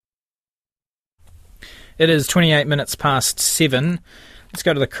It is 28 minutes past 7. Let's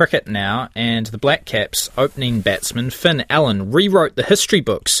go to the cricket now, and the Black Caps' opening batsman, Finn Allen, rewrote the history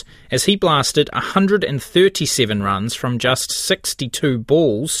books as he blasted 137 runs from just 62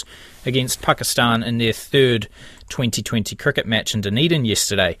 balls against Pakistan in their third 2020 cricket match in Dunedin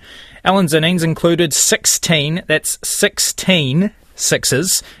yesterday. Allen's innings included 16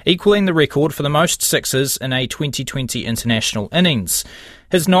 sixes, equaling the record for the most sixes in a 2020 international innings.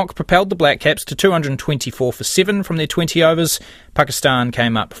 His knock propelled the Black Caps to 224 for 7 from their 20 overs. Pakistan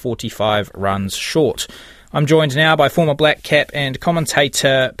came up 45 runs short. I'm joined now by former Black Cap and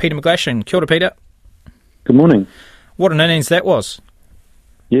commentator Peter McGlashan. Kia ora, Peter. Good morning. What an innings that was.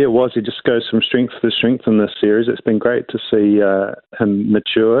 Yeah, it was. He just goes from strength to strength in this series. It's been great to see him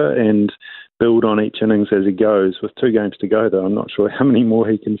mature and build on each innings as he goes. With 2 games to go, though, I'm not sure how many more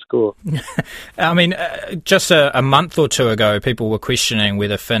he can score. I mean, just a month or two ago, people were questioning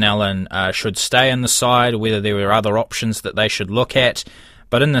whether Finn Allen should stay in the side, whether there were other options that they should look at.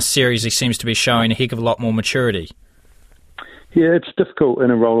 But in this series, he seems to be showing a heck of a lot more maturity. Yeah, it's difficult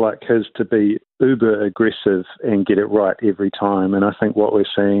in a role like his to be uber aggressive and get it right every time. And I think what we're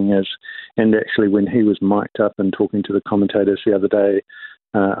seeing is, and actually when he was mic'd up and talking to the commentators the other day,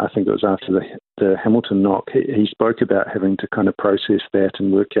 I think it was after the Hamilton knock, he spoke about having to kind of process that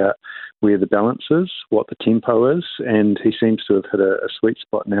and work out where the balance is, what the tempo is, and he seems to have hit a sweet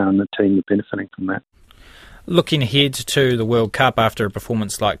spot now, and the team are benefiting from that. Looking ahead to the World Cup after a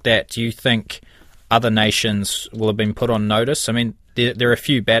performance like that, do you think other nations will have been put on notice? I mean, there are a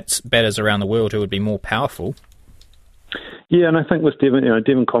few batters around the world who would be more powerful. Yeah, and I think with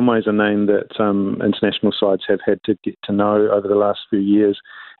Devon Conway's a name that international sides have had to get to know over the last few years,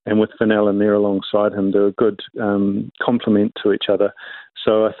 and with Finn Allen there alongside him, they're a good complement to each other.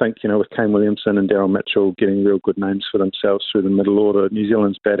 So I think, with Kane Williamson and Daryl Mitchell getting real good names for themselves through the middle order, New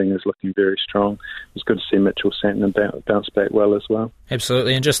Zealand's batting is looking very strong. It's good to see Mitchell Santner bounce back well as well.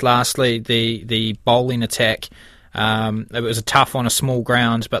 Absolutely, and just lastly, the bowling attack. It was a tough on a small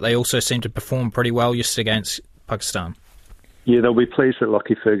ground, but they also seemed to perform pretty well yesterday against Pakistan. Yeah, they'll be pleased that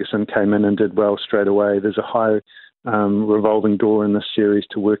Lockie Ferguson came in and did well straight away. There's a high revolving door in this series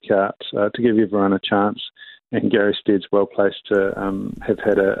to work out, to give everyone a chance. And Gary Stead's well placed to have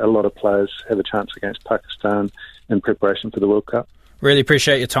had a lot of players have a chance against Pakistan in preparation for the World Cup. Really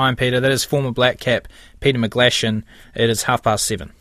appreciate your time, Peter. That is former Black Cap Peter McGlashan. It is 7:30.